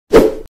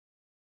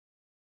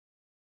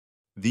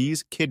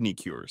These kidney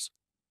cures.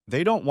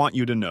 They don't want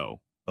you to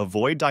know.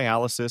 Avoid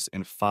dialysis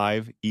in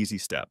 5 easy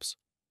steps.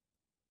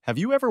 Have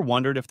you ever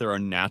wondered if there are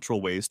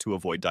natural ways to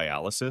avoid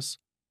dialysis?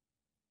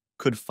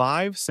 Could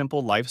 5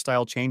 simple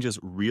lifestyle changes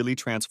really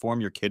transform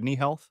your kidney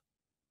health?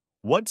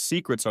 What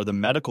secrets are the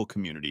medical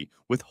community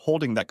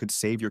withholding that could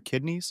save your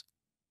kidneys?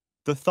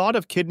 The thought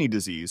of kidney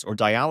disease or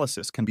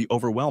dialysis can be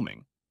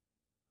overwhelming.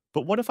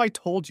 But what if I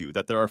told you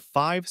that there are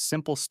 5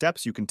 simple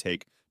steps you can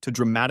take to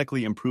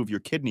dramatically improve your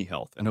kidney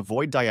health and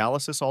avoid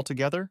dialysis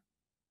altogether?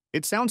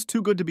 It sounds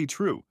too good to be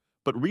true,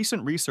 but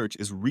recent research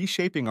is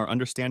reshaping our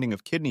understanding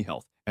of kidney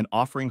health and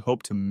offering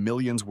hope to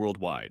millions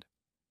worldwide.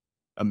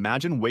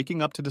 Imagine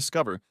waking up to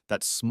discover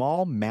that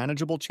small,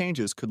 manageable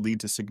changes could lead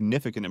to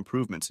significant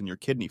improvements in your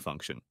kidney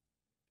function.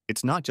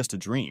 It's not just a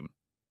dream,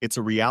 it's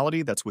a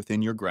reality that's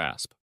within your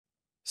grasp.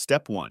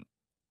 Step 1.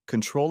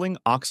 Controlling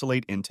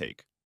oxalate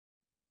intake.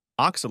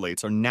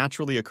 Oxalates are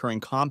naturally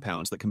occurring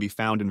compounds that can be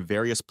found in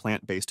various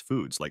plant-based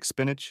foods like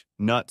spinach,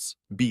 nuts,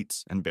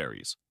 beets, and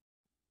berries.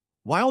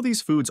 While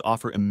these foods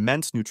offer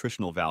immense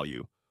nutritional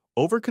value,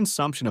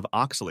 overconsumption of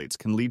oxalates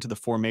can lead to the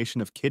formation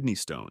of kidney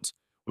stones,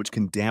 which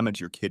can damage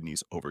your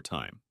kidneys over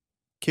time.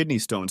 Kidney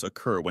stones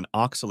occur when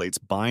oxalates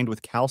bind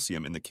with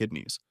calcium in the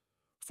kidneys,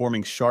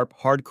 forming sharp,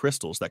 hard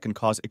crystals that can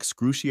cause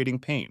excruciating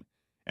pain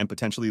and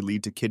potentially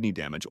lead to kidney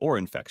damage or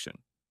infection.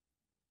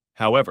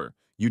 However,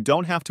 you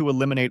don't have to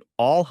eliminate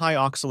all high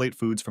oxalate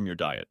foods from your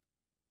diet.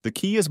 The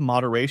key is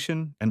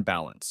moderation and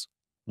balance.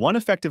 One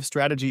effective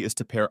strategy is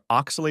to pair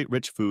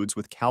oxalate-rich foods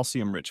with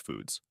calcium-rich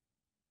foods.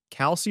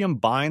 Calcium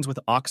binds with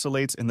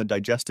oxalates in the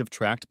digestive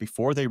tract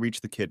before they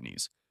reach the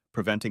kidneys,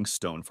 preventing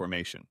stone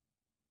formation.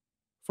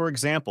 For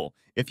example,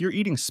 if you're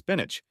eating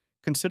spinach,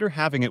 consider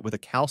having it with a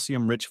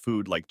calcium-rich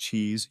food like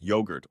cheese,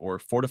 yogurt, or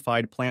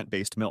fortified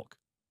plant-based milk.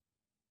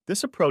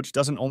 This approach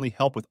doesn't only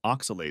help with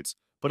oxalates,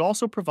 but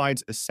also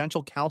provides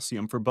essential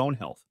calcium for bone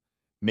health,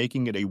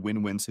 making it a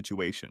win-win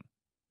situation.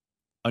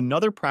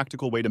 Another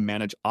practical way to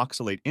manage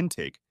oxalate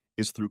intake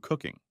is through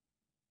cooking.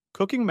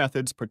 Cooking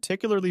methods,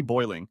 particularly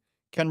boiling,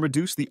 can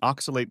reduce the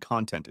oxalate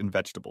content in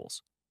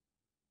vegetables.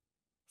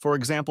 For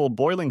example,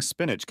 boiling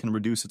spinach can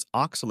reduce its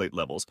oxalate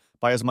levels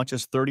by as much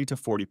as 30 to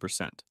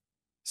 40%.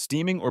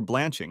 Steaming or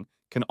blanching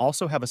can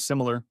also have a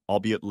similar,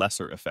 albeit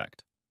lesser,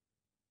 effect.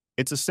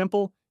 It's a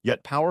simple,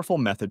 yet powerful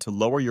method to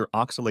lower your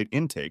oxalate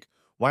intake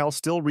while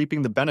still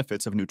reaping the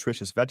benefits of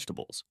nutritious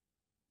vegetables.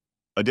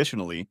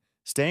 Additionally,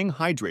 staying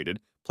hydrated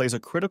plays a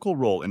critical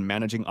role in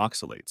managing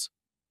oxalates.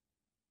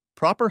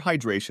 Proper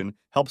hydration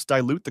helps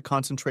dilute the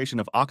concentration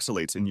of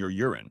oxalates in your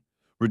urine,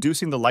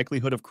 reducing the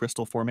likelihood of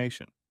crystal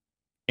formation.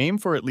 Aim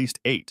for at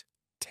least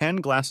 8–10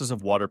 glasses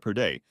of water per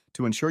day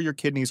to ensure your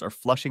kidneys are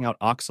flushing out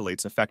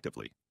oxalates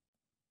effectively.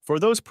 For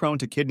those prone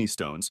to kidney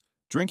stones,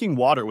 drinking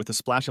water with a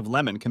splash of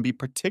lemon can be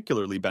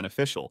particularly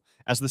beneficial,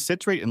 as the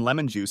citrate in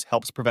lemon juice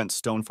helps prevent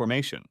stone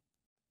formation.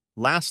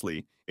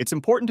 Lastly, it's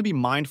important to be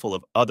mindful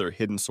of other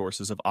hidden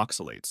sources of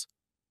oxalates.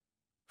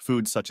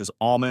 Foods such as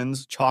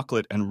almonds,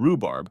 chocolate, and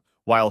rhubarb,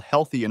 while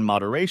healthy in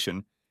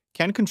moderation,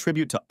 can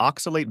contribute to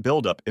oxalate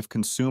buildup if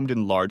consumed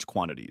in large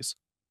quantities.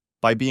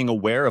 By being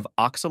aware of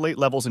oxalate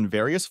levels in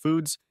various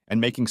foods and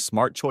making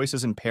smart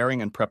choices in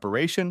pairing and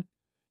preparation,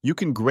 you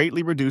can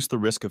greatly reduce the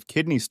risk of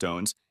kidney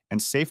stones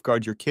and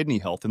safeguard your kidney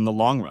health in the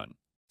long run.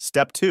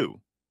 Step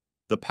 2.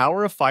 The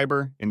power of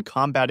fiber in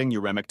combating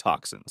uremic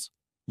toxins.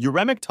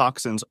 Uremic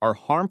toxins are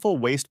harmful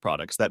waste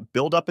products that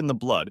build up in the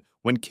blood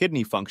when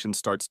kidney function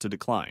starts to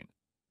decline.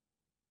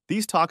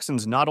 These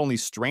toxins not only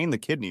strain the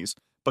kidneys,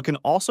 but can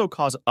also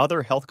cause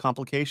other health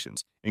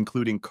complications,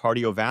 including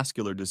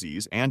cardiovascular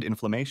disease and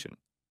inflammation.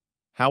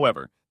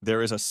 However,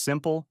 there is a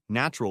simple,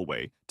 natural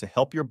way to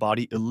help your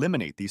body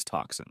eliminate these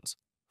toxins: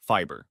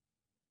 fiber.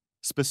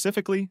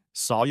 Specifically,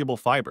 soluble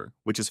fiber,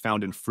 which is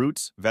found in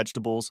fruits,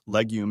 vegetables,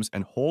 legumes,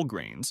 and whole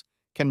grains,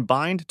 can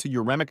bind to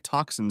uremic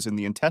toxins in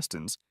the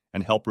intestines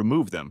and help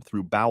remove them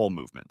through bowel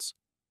movements.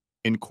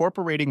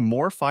 Incorporating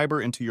more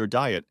fiber into your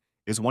diet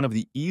is one of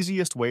the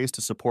easiest ways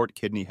to support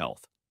kidney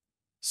health.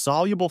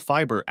 Soluble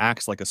fiber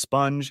acts like a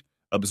sponge,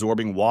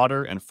 absorbing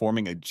water and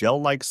forming a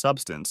gel-like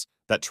substance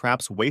that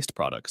traps waste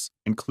products,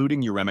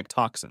 including uremic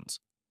toxins.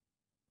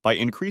 By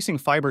increasing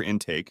fiber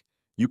intake,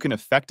 you can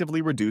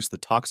effectively reduce the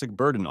toxic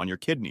burden on your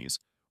kidneys,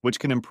 which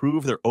can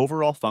improve their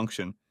overall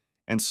function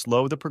and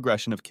slow the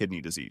progression of kidney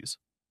disease.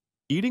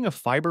 Eating a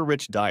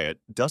fiber-rich diet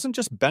doesn't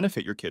just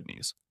benefit your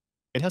kidneys,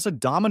 it has a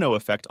domino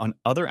effect on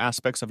other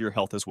aspects of your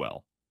health as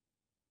well.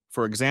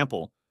 For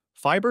example,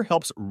 fiber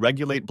helps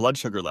regulate blood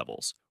sugar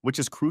levels, which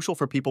is crucial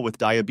for people with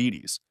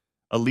diabetes,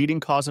 a leading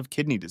cause of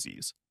kidney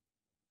disease.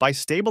 By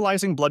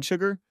stabilizing blood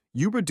sugar,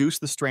 you reduce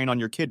the strain on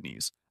your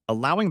kidneys,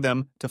 allowing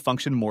them to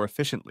function more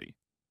efficiently.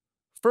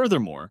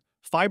 Furthermore,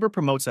 fiber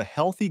promotes a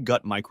healthy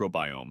gut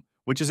microbiome,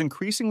 which is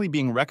increasingly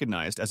being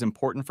recognized as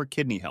important for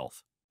kidney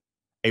health.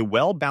 A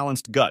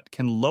well-balanced gut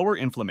can lower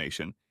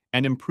inflammation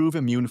and improve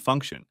immune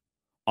function,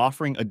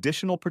 offering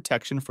additional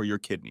protection for your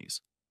kidneys.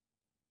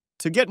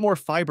 To get more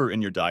fiber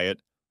in your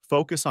diet,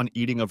 focus on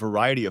eating a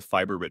variety of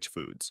fiber-rich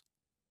foods.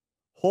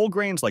 Whole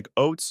grains like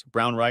oats,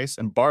 brown rice,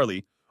 and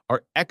barley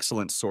are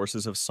excellent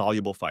sources of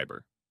soluble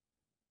fiber.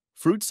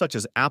 Fruits such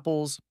as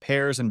apples,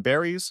 pears, and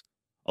berries,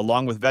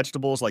 along with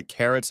vegetables like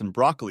carrots and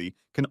broccoli,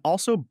 can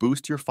also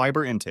boost your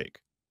fiber intake.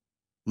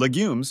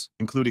 Legumes,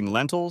 including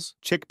lentils,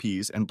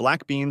 chickpeas, and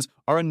black beans,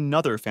 are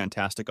another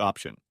fantastic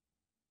option.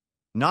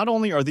 Not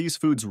only are these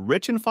foods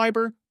rich in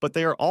fiber, but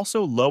they are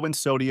also low in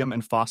sodium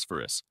and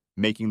phosphorus,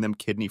 making them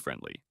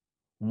kidney-friendly.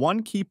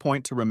 One key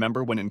point to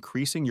remember when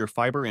increasing your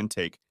fiber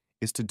intake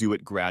is to do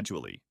it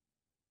gradually.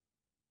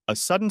 A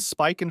sudden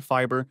spike in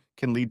fiber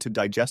can lead to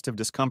digestive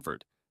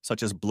discomfort,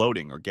 such as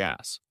bloating or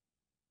gas.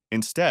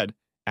 Instead,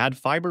 add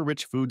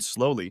fiber-rich foods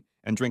slowly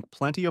and drink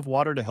plenty of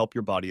water to help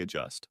your body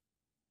adjust.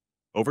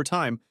 Over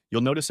time,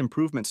 you'll notice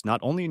improvements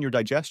not only in your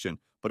digestion,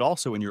 but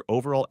also in your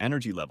overall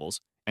energy levels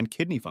and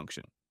kidney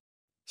function.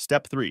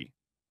 Step 3.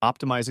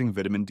 Optimizing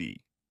vitamin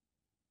D.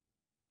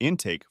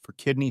 Intake for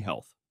kidney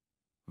health.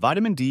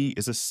 Vitamin D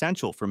is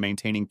essential for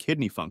maintaining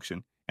kidney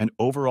function and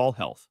overall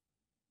health.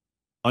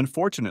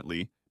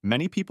 Unfortunately,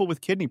 many people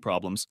with kidney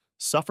problems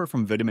suffer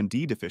from vitamin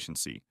D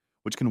deficiency,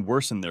 which can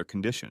worsen their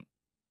condition.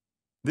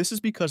 This is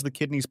because the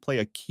kidneys play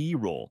a key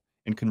role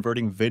in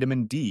converting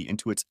vitamin D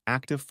into its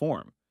active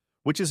form,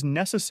 which is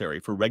necessary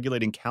for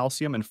regulating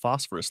calcium and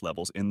phosphorus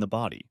levels in the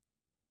body.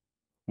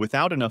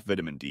 Without enough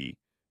vitamin D,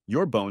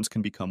 your bones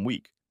can become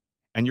weak,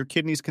 and your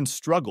kidneys can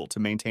struggle to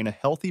maintain a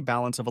healthy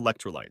balance of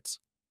electrolytes.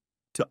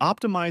 To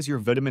optimize your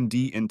vitamin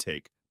D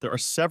intake, there are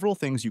several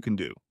things you can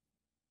do.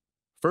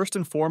 First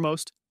and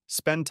foremost,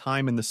 spend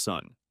time in the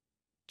sun.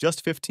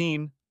 Just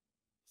 15–30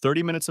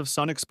 minutes of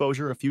sun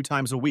exposure a few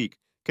times a week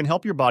can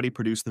help your body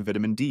produce the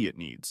vitamin D it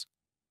needs.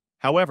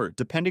 However,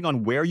 depending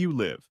on where you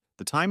live,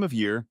 the time of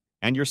year,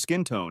 and your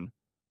skin tone,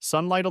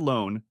 sunlight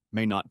alone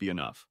may not be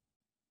enough.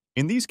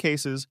 In these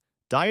cases,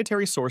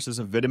 dietary sources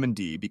of vitamin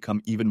D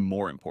become even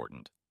more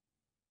important.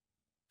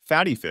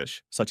 Fatty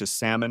fish, such as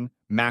salmon,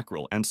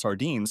 mackerel, and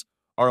sardines,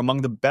 are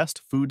among the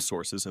best food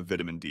sources of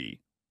vitamin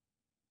D.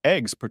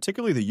 Eggs,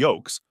 particularly the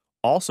yolks,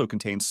 also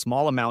contain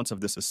small amounts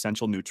of this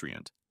essential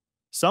nutrient.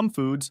 Some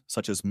foods,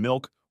 such as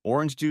milk,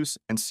 orange juice,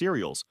 and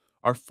cereals,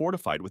 are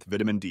fortified with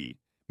vitamin D,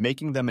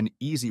 making them an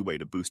easy way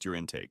to boost your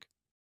intake.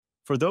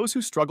 For those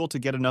who struggle to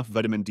get enough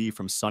vitamin D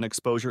from sun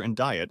exposure and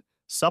diet,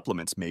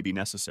 supplements may be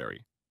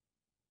necessary.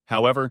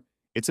 However,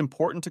 it's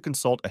important to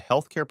consult a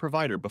healthcare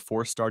provider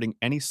before starting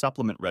any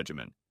supplement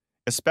regimen,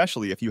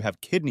 especially if you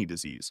have kidney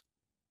disease.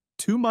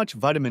 Too much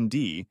vitamin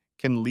D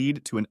can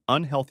lead to an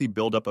unhealthy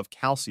buildup of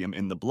calcium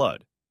in the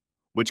blood,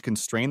 which can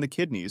strain the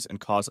kidneys and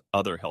cause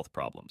other health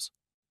problems.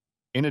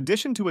 In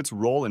addition to its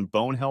role in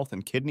bone health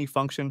and kidney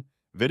function,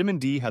 vitamin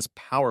D has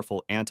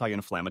powerful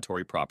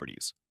anti-inflammatory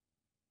properties.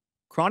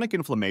 Chronic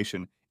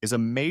inflammation is a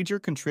major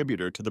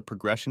contributor to the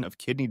progression of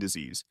kidney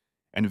disease,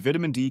 and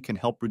vitamin D can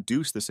help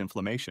reduce this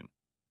inflammation,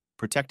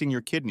 protecting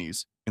your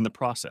kidneys in the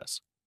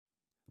process.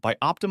 By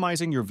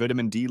optimizing your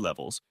vitamin D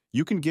levels,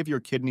 you can give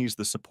your kidneys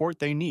the support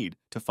they need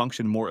to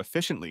function more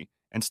efficiently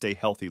and stay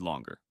healthy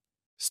longer.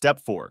 Step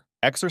 4.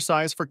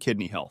 Exercise for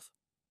kidney health.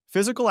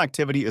 Physical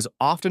activity is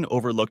often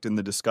overlooked in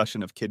the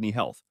discussion of kidney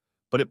health,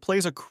 but it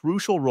plays a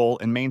crucial role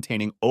in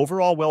maintaining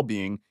overall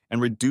well-being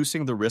and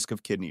reducing the risk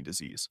of kidney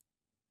disease.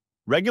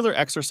 Regular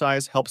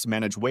exercise helps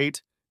manage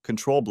weight,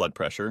 control blood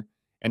pressure,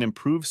 and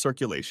improve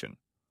circulation,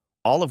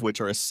 all of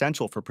which are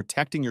essential for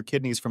protecting your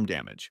kidneys from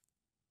damage.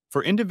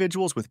 For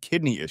individuals with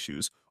kidney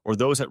issues or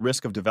those at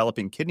risk of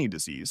developing kidney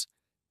disease,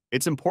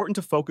 it's important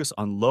to focus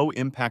on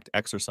low-impact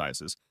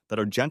exercises that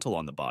are gentle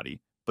on the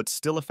body but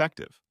still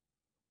effective.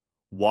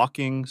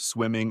 Walking,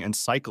 swimming, and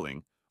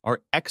cycling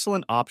are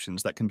excellent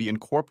options that can be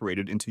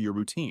incorporated into your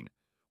routine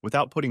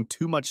without putting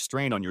too much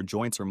strain on your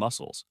joints or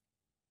muscles.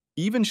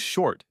 Even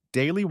short,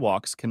 daily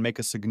walks can make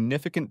a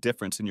significant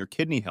difference in your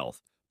kidney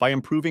health by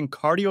improving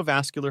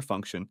cardiovascular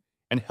function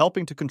and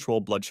helping to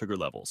control blood sugar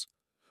levels,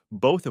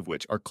 both of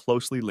which are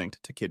closely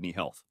linked to kidney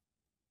health.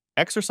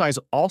 Exercise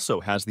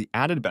also has the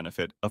added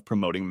benefit of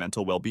promoting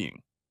mental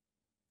well-being.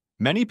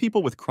 Many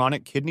people with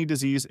chronic kidney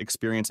disease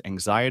experience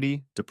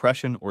anxiety,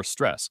 depression, or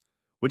stress,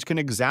 which can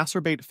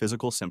exacerbate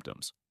physical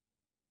symptoms.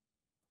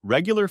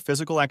 Regular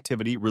physical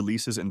activity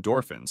releases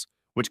endorphins,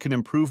 which can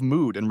improve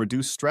mood and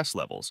reduce stress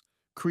levels,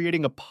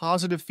 creating a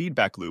positive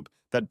feedback loop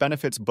that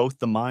benefits both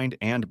the mind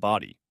and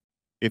body.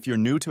 If you're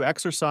new to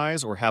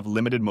exercise or have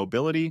limited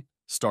mobility,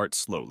 start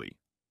slowly.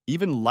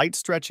 Even light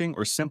stretching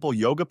or simple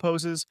yoga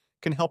poses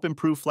can help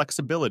improve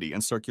flexibility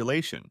and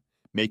circulation,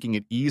 making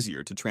it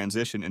easier to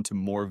transition into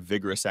more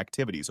vigorous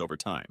activities over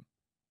time.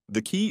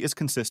 The key is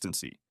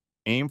consistency.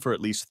 Aim for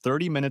at least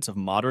 30 minutes of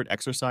moderate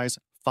exercise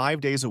 5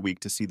 days a week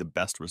to see the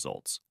best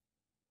results.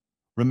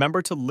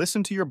 Remember to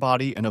listen to your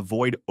body and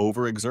avoid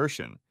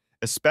overexertion,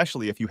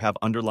 especially if you have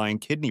underlying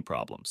kidney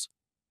problems.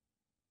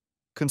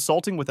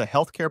 Consulting with a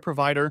healthcare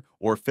provider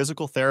or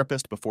physical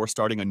therapist before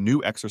starting a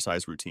new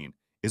exercise routine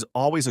is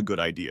always a good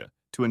idea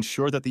to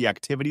ensure that the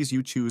activities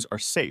you choose are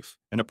safe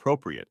and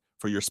appropriate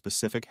for your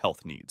specific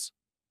health needs.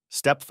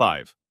 Step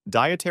 5.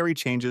 Dietary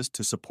changes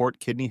to support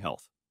kidney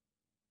health.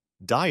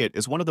 Diet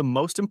is one of the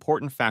most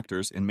important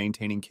factors in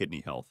maintaining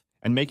kidney health,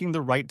 and making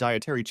the right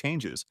dietary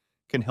changes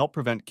can help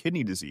prevent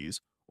kidney disease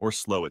or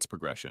slow its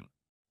progression.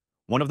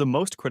 One of the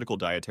most critical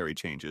dietary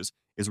changes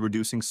is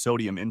reducing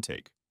sodium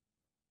intake.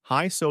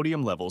 High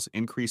sodium levels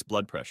increase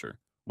blood pressure,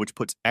 which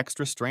puts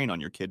extra strain on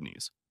your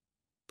kidneys.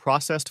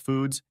 Processed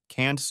foods,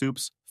 canned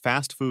soups,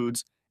 fast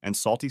foods, and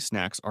salty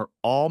snacks are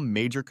all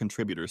major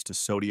contributors to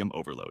sodium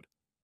overload.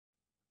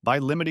 By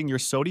limiting your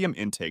sodium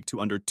intake to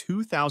under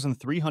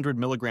 2,300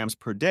 milligrams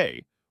per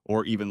day,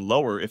 or even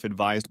lower if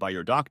advised by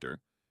your doctor,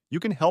 you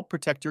can help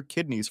protect your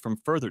kidneys from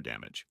further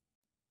damage.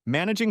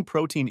 Managing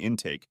protein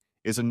intake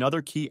is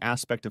another key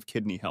aspect of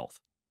kidney health.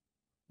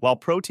 While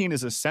protein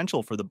is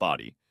essential for the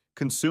body,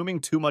 consuming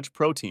too much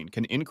protein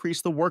can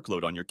increase the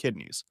workload on your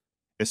kidneys,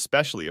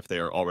 especially if they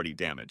are already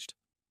damaged.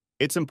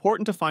 It's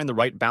important to find the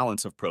right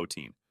balance of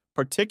protein,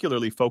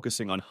 particularly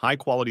focusing on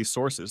high-quality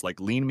sources like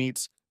lean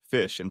meats,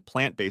 fish, and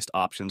plant-based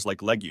options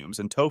like legumes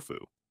and tofu.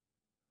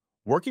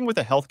 Working with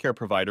a healthcare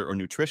provider or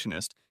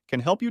nutritionist can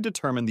help you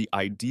determine the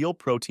ideal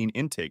protein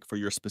intake for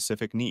your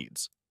specific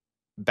needs.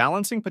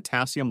 Balancing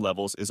potassium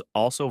levels is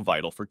also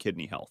vital for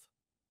kidney health.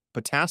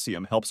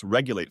 Potassium helps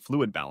regulate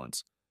fluid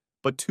balance,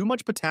 but too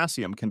much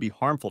potassium can be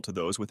harmful to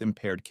those with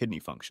impaired kidney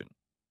function.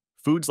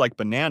 Foods like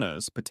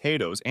bananas,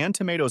 potatoes, and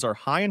tomatoes are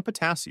high in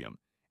potassium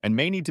and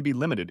may need to be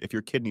limited if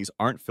your kidneys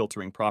aren't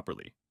filtering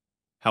properly.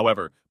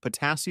 However,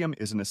 potassium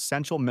is an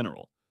essential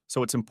mineral,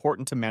 so it's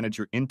important to manage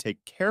your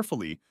intake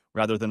carefully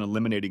rather than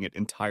eliminating it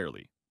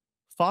entirely.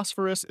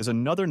 Phosphorus is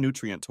another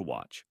nutrient to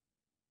watch.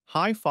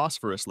 High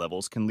phosphorus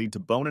levels can lead to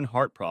bone and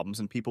heart problems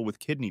in people with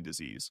kidney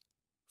disease.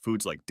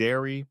 Foods like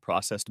dairy,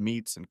 processed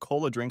meats, and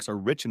cola drinks are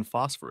rich in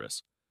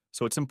phosphorus,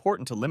 so it's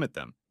important to limit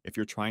them if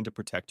you're trying to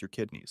protect your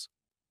kidneys.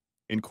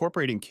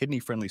 Incorporating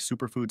kidney-friendly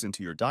superfoods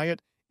into your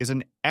diet is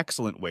an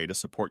excellent way to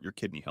support your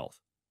kidney health.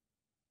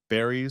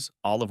 Berries,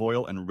 olive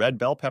oil, and red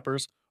bell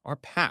peppers are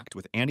packed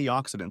with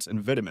antioxidants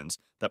and vitamins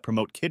that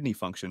promote kidney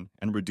function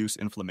and reduce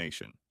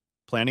inflammation.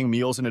 Planning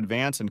meals in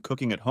advance and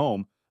cooking at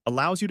home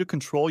allows you to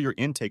control your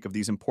intake of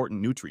these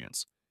important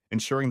nutrients,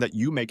 ensuring that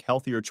you make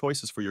healthier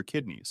choices for your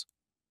kidneys.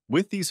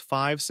 With these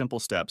 5 simple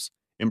steps,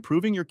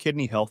 improving your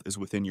kidney health is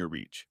within your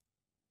reach.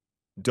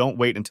 Don't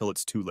wait until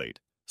it's too late.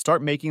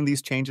 Start making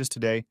these changes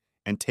today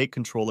and take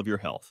control of your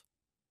health.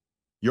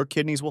 Your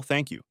kidneys will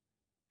thank you,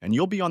 and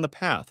you'll be on the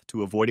path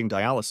to avoiding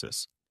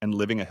dialysis and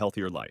living a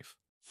healthier life.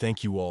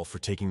 Thank you all for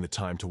taking the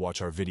time to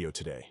watch our video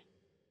today.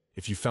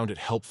 If you found it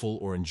helpful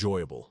or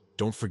enjoyable,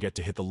 don't forget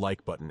to hit the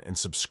like button and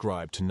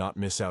subscribe to not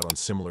miss out on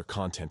similar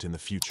content in the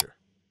future.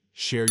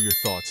 Share your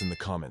thoughts in the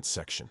comments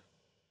section.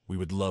 We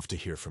would love to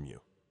hear from you.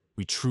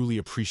 We truly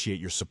appreciate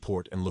your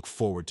support and look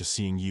forward to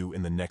seeing you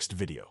in the next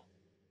video.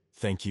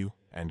 Thank you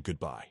and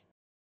goodbye.